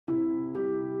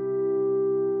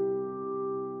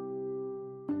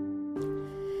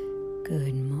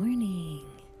Good morning.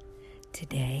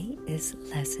 Today is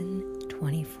lesson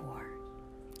 24.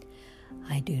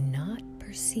 I do not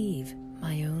perceive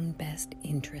my own best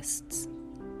interests.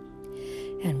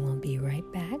 And we'll be right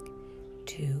back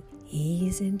to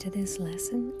ease into this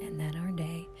lesson and then our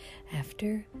day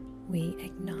after we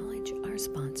acknowledge our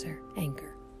sponsor,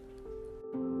 Anchor.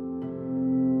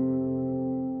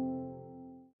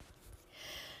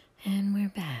 And we're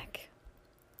back.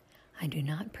 I do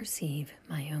not perceive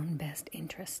my own best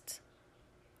interests.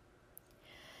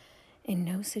 In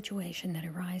no situation that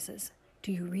arises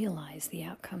do you realize the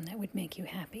outcome that would make you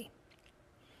happy.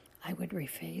 I would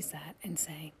rephrase that and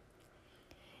say,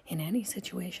 in any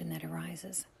situation that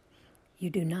arises,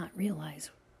 you do not realize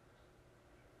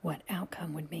what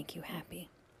outcome would make you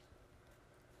happy.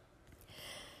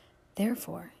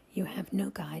 Therefore, you have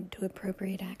no guide to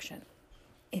appropriate action.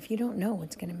 If you don't know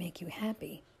what's going to make you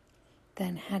happy,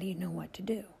 then how do you know what to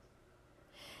do?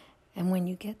 And when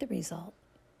you get the result,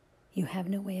 you have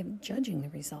no way of judging the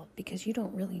result because you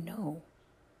don't really know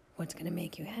what's going to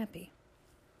make you happy.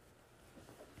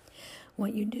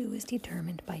 What you do is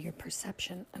determined by your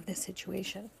perception of the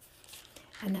situation,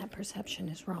 and that perception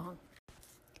is wrong.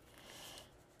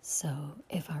 So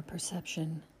if our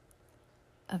perception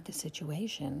of the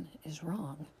situation is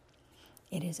wrong,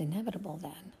 it is inevitable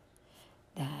then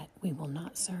that we will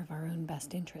not serve our own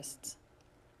best interests.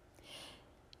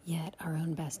 Yet our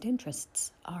own best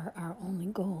interests are our only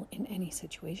goal in any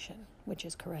situation which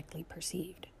is correctly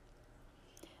perceived.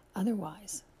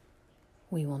 Otherwise,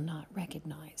 we will not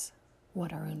recognize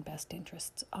what our own best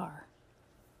interests are.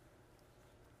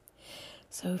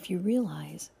 So if you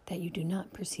realize that you do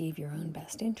not perceive your own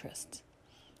best interests,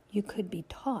 you could be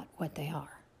taught what they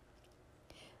are.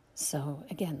 So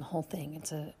again, the whole thing,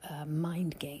 it's a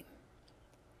mind game.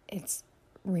 It's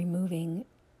removing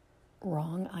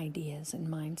wrong ideas and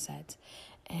mindsets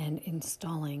and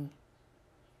installing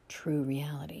true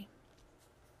reality.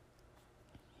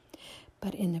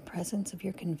 But in the presence of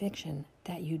your conviction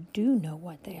that you do know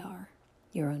what they are,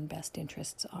 your own best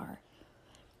interests are,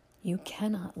 you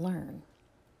cannot learn.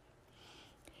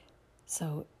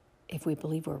 So if we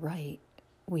believe we're right,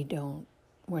 we're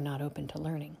not open to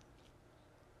learning.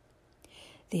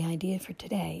 The idea for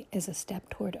today is a step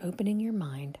toward opening your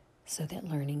mind so that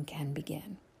learning can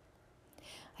begin.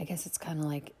 I guess it's kind of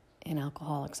like in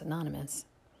Alcoholics Anonymous.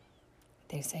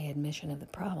 They say admission of the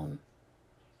problem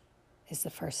is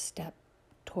the first step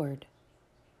toward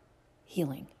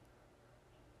healing.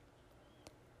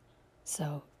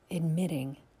 So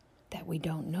admitting that we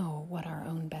don't know what our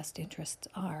own best interests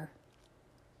are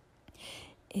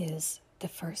is the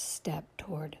first step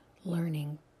toward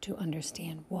learning to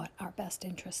understand what our best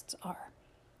interests are.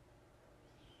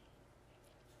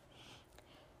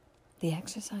 The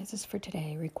exercises for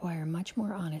today require much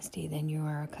more honesty than you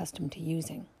are accustomed to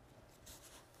using.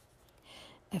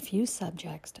 A few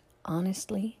subjects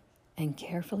honestly and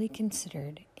carefully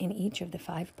considered in each of the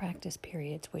 5 practice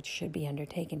periods which should be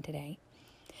undertaken today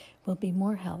will be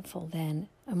more helpful than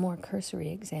a more cursory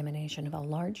examination of a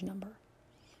large number.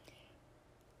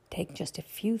 Take just a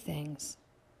few things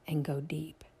and go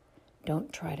deep.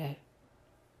 Don't try to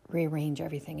rearrange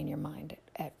everything in your mind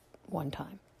at one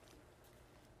time.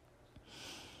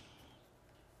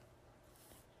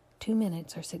 2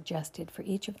 minutes are suggested for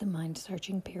each of the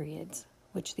mind-searching periods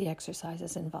which the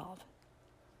exercises involve.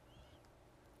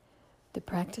 The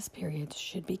practice periods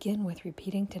should begin with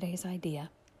repeating today's idea,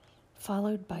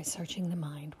 followed by searching the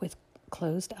mind with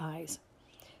closed eyes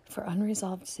for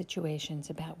unresolved situations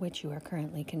about which you are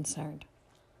currently concerned.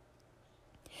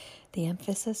 The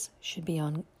emphasis should be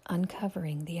on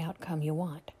uncovering the outcome you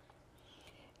want.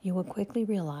 You will quickly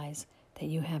realize that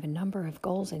you have a number of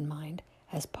goals in mind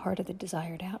as part of the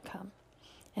desired outcome,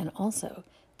 and also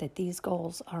that these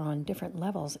goals are on different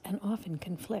levels and often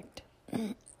conflict.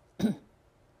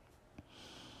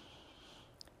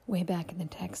 Way back in the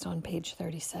text on page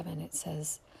 37, it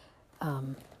says, let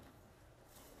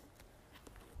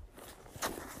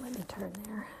me turn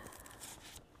there.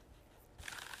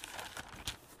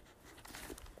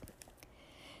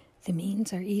 The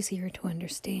means are easier to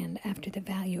understand after the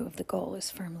value of the goal is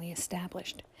firmly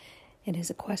established. It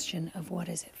is a question of what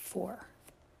is it for.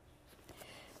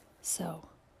 So,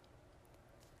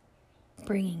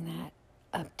 bringing that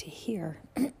up to here,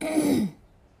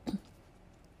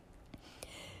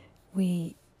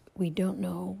 we don't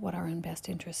know what our own best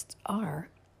interests are.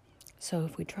 So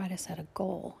if we try to set a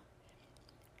goal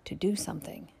to do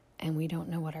something and we don't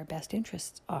know what our best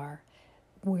interests are,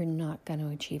 we're not going to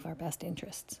achieve our best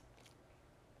interests.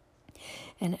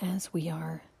 And as we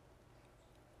are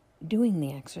doing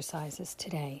the exercises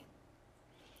today,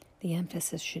 the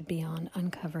emphasis should be on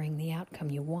uncovering the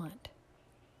outcome you want.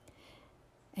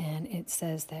 And it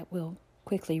says that we'll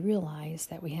quickly realize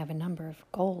that we have a number of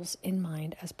goals in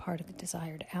mind as part of the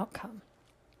desired outcome.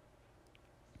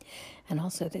 And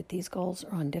also that these goals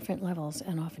are on different levels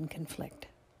and often conflict.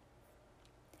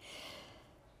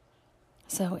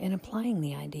 So in applying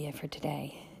the idea for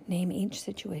today, name each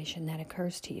situation that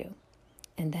occurs to you,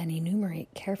 and then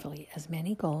enumerate carefully as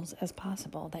many goals as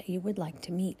possible that you would like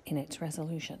to meet in its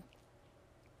resolution.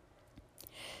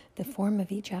 The form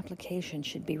of each application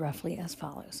should be roughly as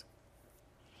follows.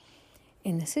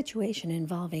 In the situation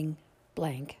involving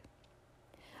blank,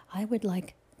 I would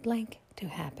like blank to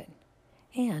happen,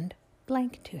 and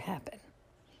blank to happen,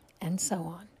 and so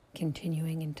on,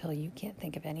 continuing until you can't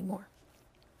think of any more.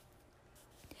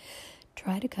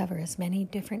 Try to cover as many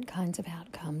different kinds of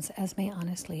outcomes as may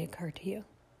honestly occur to you,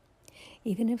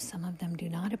 even if some of them do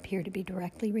not appear to be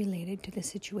directly related to the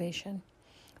situation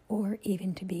or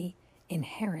even to be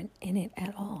inherent in it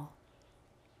at all.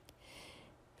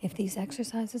 If these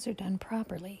exercises are done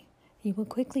properly, you will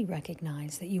quickly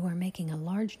recognize that you are making a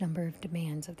large number of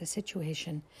demands of the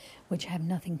situation which have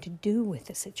nothing to do with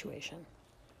the situation.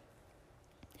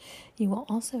 You will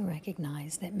also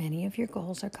recognize that many of your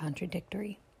goals are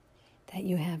contradictory, that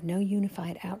you have no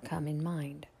unified outcome in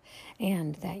mind,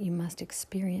 and that you must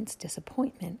experience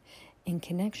disappointment in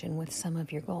connection with some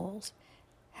of your goals,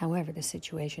 however the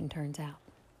situation turns out.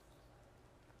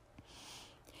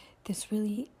 This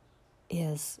really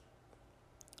is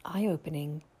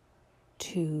eye-opening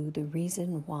to the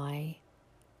reason why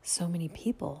so many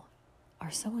people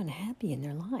are so unhappy in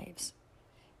their lives,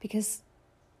 because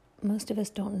most of us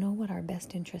don't know what our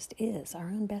best interest is, our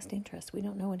own best interest. We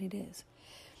don't know what it is.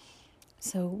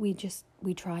 So we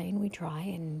try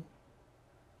and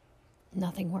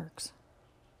nothing works.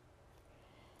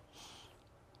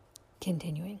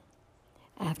 Continuing.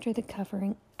 After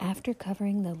covering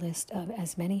the list of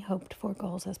as many hoped-for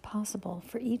goals as possible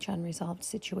for each unresolved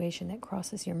situation that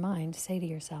crosses your mind, say to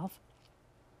yourself,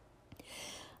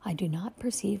 I do not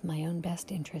perceive my own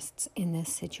best interests in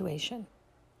this situation.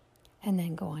 And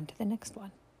then go on to the next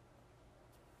one.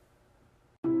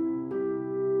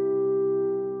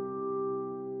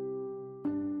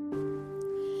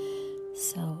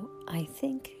 So I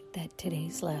think that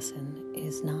today's lesson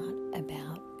is not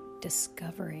about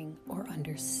discovering or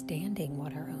understanding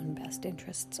what our own best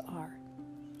interests are,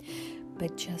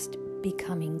 but just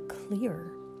becoming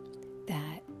clear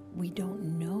that we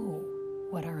don't know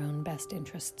what our own best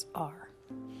interests are.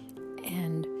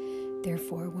 And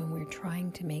therefore, when we're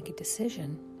trying to make a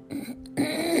decision,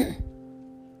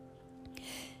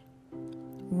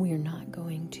 we're not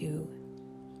going to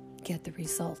get the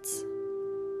results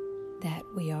that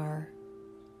we are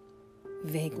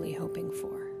vaguely hoping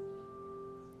for.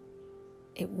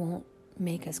 It won't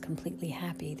make us completely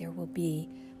happy. There will be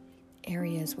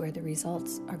areas where the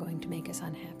results are going to make us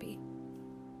unhappy.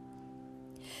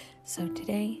 So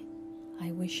today,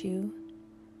 I wish you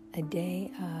a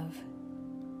day of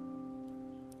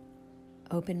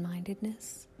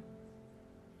open-mindedness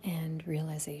and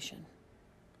realization.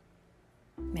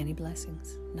 Many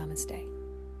blessings. Namaste.